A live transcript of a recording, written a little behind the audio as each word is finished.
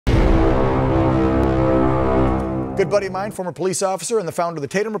Good buddy of mine, former police officer and the founder of the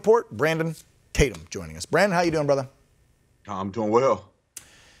Tatum Report, Brandon Tatum, joining us. Brandon, how you doing, brother? I'm doing well.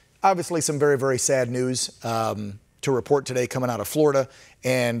 Obviously, some very, very sad news to report today coming out of Florida.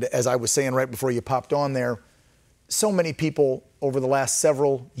 And as I was saying right before you popped on there, so many people over the last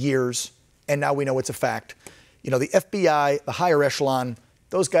several years, and now we know it's a fact. You know, the FBI, the higher echelon,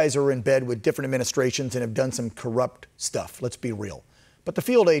 those guys are in bed with different administrations and have done some corrupt stuff. Let's be real. But the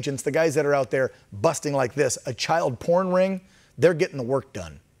field agents, the guys that are out there busting like this, a child porn ring, they're getting the work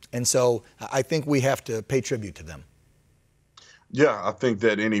done. And so I think we have to pay tribute to them. Yeah, I think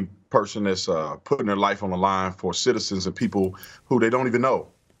that any person that's putting their life on the line for citizens and people who they don't even know,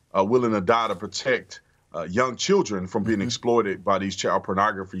 willing to die to protect young children from being exploited by these child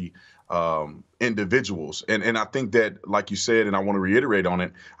pornography individuals. And I think that, like you said, and I want to reiterate on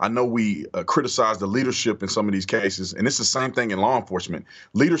it, I know we criticize the leadership in some of these cases, and it's the same thing in law enforcement.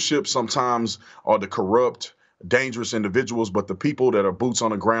 Leadership sometimes are the corrupt, dangerous individuals, but the people that are boots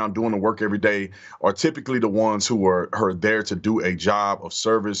on the ground doing the work every day are typically the ones who are there to do a job of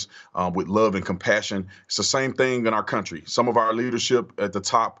service with love and compassion. It's the same thing in our country. Some of our leadership at the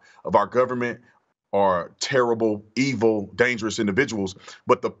top of our government are terrible, evil, dangerous individuals.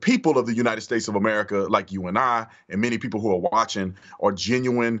 But the people of the United States of America, like you and I, and many people who are watching, are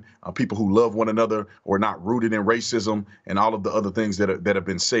genuine people who love one another, or not rooted in racism and all of the other things that have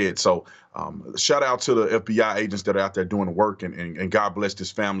been said. So shout out to the FBI agents that are out there doing the work, and God bless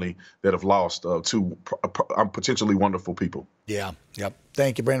this family that have lost two potentially wonderful people. Yeah, yep.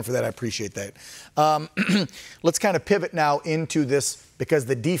 Thank you, Brandon, for that. I appreciate that. Let's kind of pivot now into this, because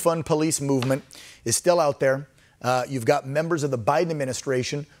the defund police movement is still out there. You've got members of the Biden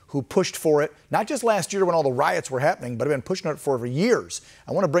administration who pushed for it, not just last year when all the riots were happening, but have been pushing it for years.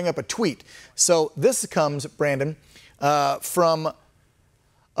 I want to bring up a tweet. So this comes, Brandon, from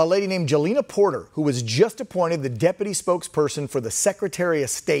a lady named Jelena Porter, who was just appointed the deputy spokesperson for the Secretary of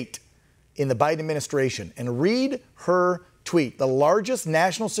State in the Biden administration. And read her tweet. The largest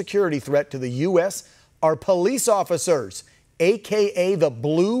national security threat to the U.S. are police officers, a.k.a. the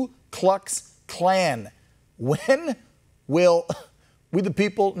Blue Klux Klan. When will we the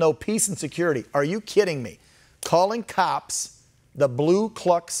people know peace and security? Are you kidding me? Calling cops the Blue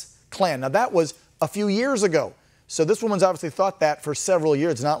Klux Klan. Now, that was a few years ago. So this woman's obviously thought that for several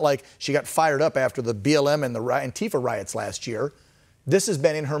years. It's not like she got fired up after the BLM and the Antifa riots last year. This has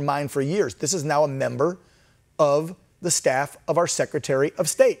been in her mind for years. This is now a member of the staff of our Secretary of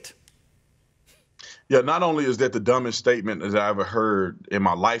State. Yeah, not only is that the dumbest statement that I ever heard in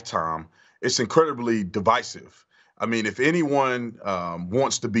my lifetime, it's incredibly divisive. I mean, if anyone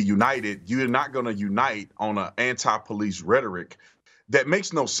wants to be united, you're not going to unite on an anti-police rhetoric that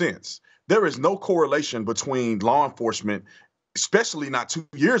makes no sense. There is no correlation between law enforcement, especially not 2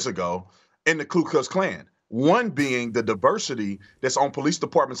 years ago, and the Ku Klux Klan. One being the diversity that's on police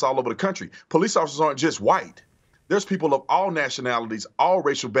departments all over the country. Police officers aren't just white. There's people of all nationalities, all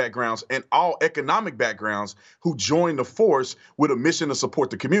racial backgrounds, and all economic backgrounds who join the force with a mission to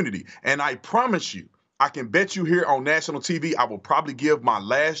support the community. And I promise you, I can bet you here on national TV, I will probably give my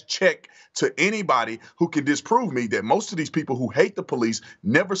last check to anybody who can disprove me that most of these people who hate the police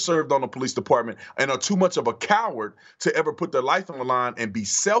never served on the police department and are too much of a coward to ever put their life on the line and be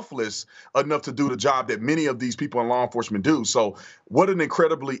selfless enough to do the job that many of these people in law enforcement do. So what an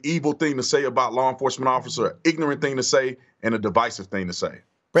incredibly evil thing to say about law enforcement officer, ignorant thing to say, and a divisive thing to say.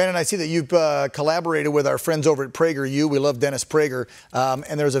 Brandon, I see that you've collaborated with our friends over at PragerU. We love Dennis Prager.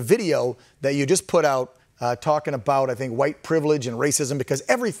 And there's a video that you just put out talking about, I think, white privilege and racism, because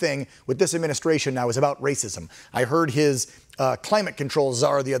everything with this administration now is about racism. I heard his climate control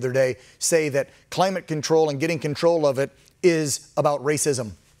czar the other day say that climate control and getting control of it is about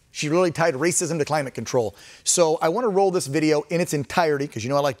racism. She really tied racism to climate control. So I want to roll this video in its entirety, because you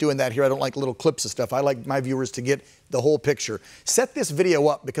know I like doing that here. I don't like little clips of stuff. I like my viewers to get the whole picture. Set this video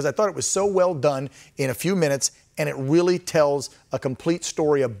up because I thought it was so well done in a few minutes, and it really tells a complete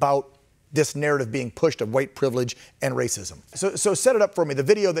story about this narrative being pushed of white privilege and racism. So set it up for me, the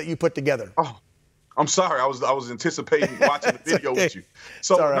video that you put together. Oh, I'm sorry. I was anticipating watching the video okay. with you.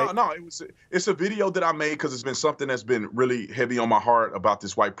 So right. no, it's a video that I made because it's been something that's been really heavy on my heart about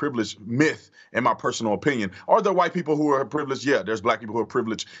this white privilege myth, in my personal opinion. Are there white people who are privileged? Yeah, there's black people who are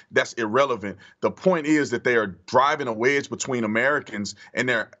privileged. That's irrelevant. The point is that they are driving a wedge between Americans, and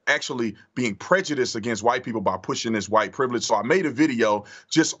they're actually being prejudiced against white people by pushing this white privilege. So I made a video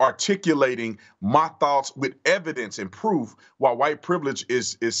just articulating my thoughts with evidence and proof why white privilege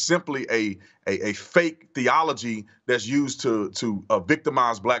is simply a fake theology that's used to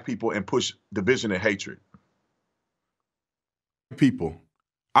victimize black people and push division and hatred. People,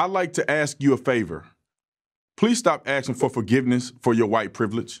 I'd like to ask you a favor. Please stop asking for forgiveness for your white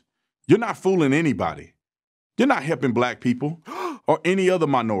privilege. You're not fooling anybody. You're not helping black people or any other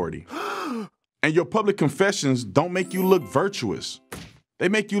minority. And your public confessions don't make you look virtuous. They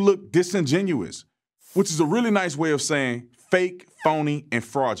make you look disingenuous, which is a really nice way of saying fake, phony, and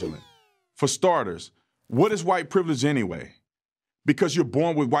fraudulent. For starters, what is white privilege anyway? Because you're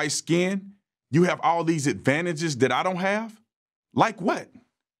born with white skin, you have all these advantages that I don't have? Like what?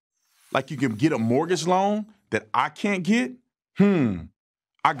 Like you can get a mortgage loan that I can't get?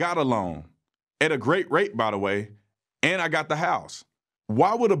 I got a loan. At a great rate, by the way, and I got the house.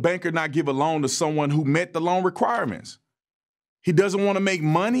 Why would a banker not give a loan to someone who met the loan requirements? He doesn't want to make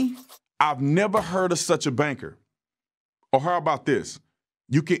money? I've never heard of such a banker. Or how about this?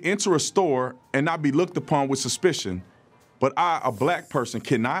 You can enter a store and not be looked upon with suspicion, but I, a black person,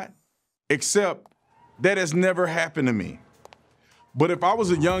 cannot? Except that has never happened to me. But if I was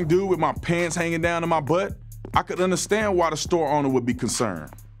a young dude with my pants hanging down to my butt, I could understand why the store owner would be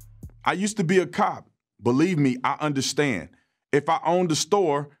concerned. I used to be a cop. Believe me, I understand. If I owned a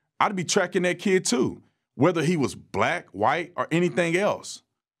store, I'd be tracking that kid too, whether he was black, white, or anything else.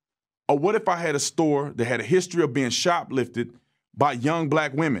 Or what if I had a store that had a history of being shoplifted by young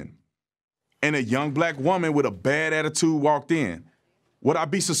black women, and a young black woman with a bad attitude walked in? Would I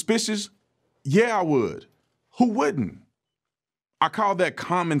be suspicious? Yeah, I would. Who wouldn't? I call that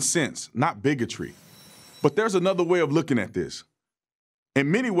common sense, not bigotry. But there's another way of looking at this.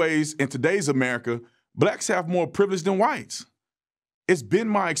 In many ways, in today's America, blacks have more privilege than whites. It's been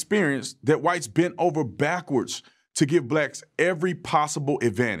my experience that whites bent over backwards to give blacks every possible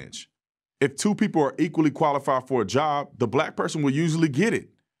advantage. If two people are equally qualified for a job, the black person will usually get it.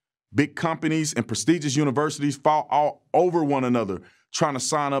 Big companies and prestigious universities fall all over one another trying to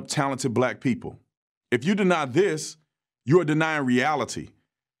sign up talented black people. If you deny this, you are denying reality,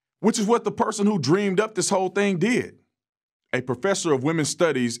 which is what the person who dreamed up this whole thing did. A professor of women's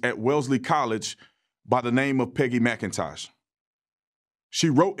studies at Wellesley College by the name of Peggy McIntosh.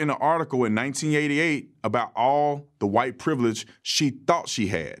 She wrote in an article in 1988 about all the white privilege she thought she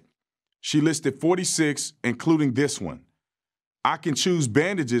had. She listed 46, including this one. I can choose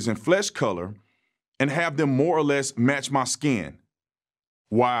bandages and flesh color and have them more or less match my skin.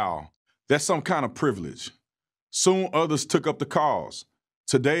 Wow, that's some kind of privilege. Soon others took up the cause.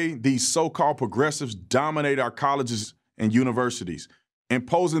 Today, these so-called progressives dominate our colleges and universities,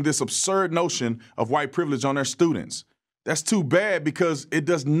 imposing this absurd notion of white privilege on their students. That's too bad because it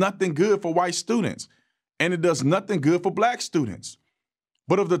does nothing good for white students, and it does nothing good for black students.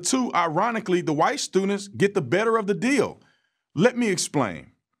 But of the two, ironically, the white students get the better of the deal. Let me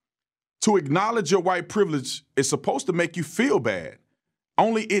explain. To acknowledge your white privilege is supposed to make you feel bad,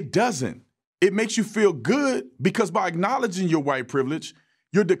 only it doesn't. It makes you feel good because by acknowledging your white privilege,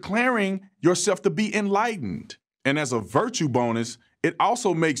 you're declaring yourself to be enlightened. And as a virtue bonus, it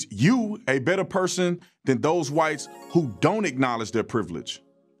also makes you a better person than those whites who don't acknowledge their privilege.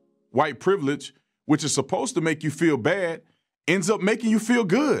 White privilege, which is supposed to make you feel bad, ends up making you feel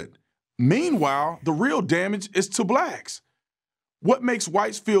good. Meanwhile, the real damage is to blacks. What makes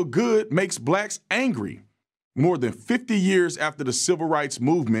whites feel good makes blacks angry. More than 50 years after the civil rights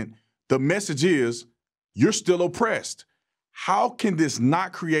movement, the message is, you're still oppressed. How can this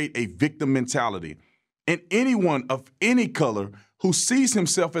not create a victim mentality? And anyone of any color who sees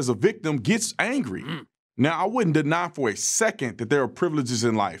himself as a victim gets angry. Now, I wouldn't deny for a second that there are privileges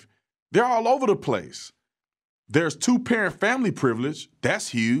in life. They're all over the place. There's two-parent family privilege. That's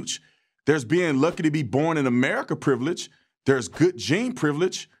huge. There's being lucky to be born in America privilege. There's good gene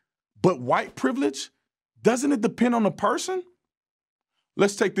privilege. But white privilege? Doesn't it depend on the person?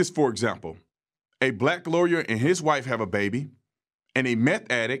 Let's take this for example. A black lawyer and his wife have a baby, and a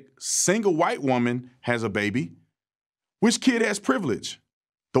meth addict, single white woman has a baby. Which kid has privilege?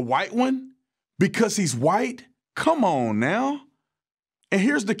 The white one? Because he's white? Come on now. And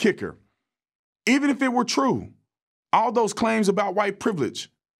here's the kicker. Even if it were true, all those claims about white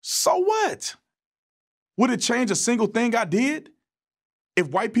privilege, so what? Would it change a single thing I did? If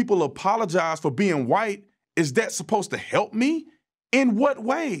white people apologize for being white, is that supposed to help me? In what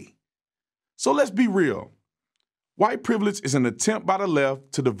way? So let's be real. White privilege is an attempt by the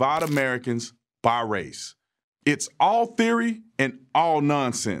left to divide Americans by race. It's all theory and all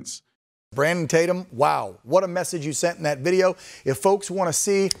nonsense. Brandon Tatum, wow, what a message you sent in that video. If folks want to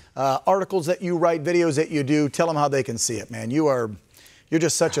see articles that you write, videos that you do, tell them how they can see it, man. You're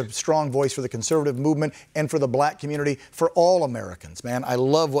just such a strong voice for the conservative movement and for the black community, for all Americans, man. I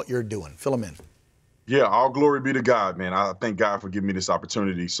love what you're doing. Fill them in. Yeah, all glory be to God, man. I thank God for giving me this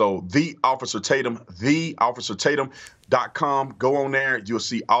opportunity. So the Officer Tatum, TheOfficerTatum.com. Go on there. You'll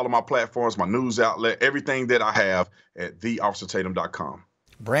see all of my platforms, my news outlet, everything that I have at TheOfficerTatum.com.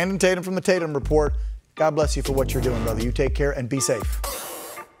 Brandon Tatum from the Tatum Report. God bless you for what you're doing, brother. You take care and be safe.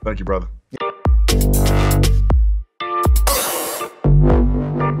 Thank you, brother.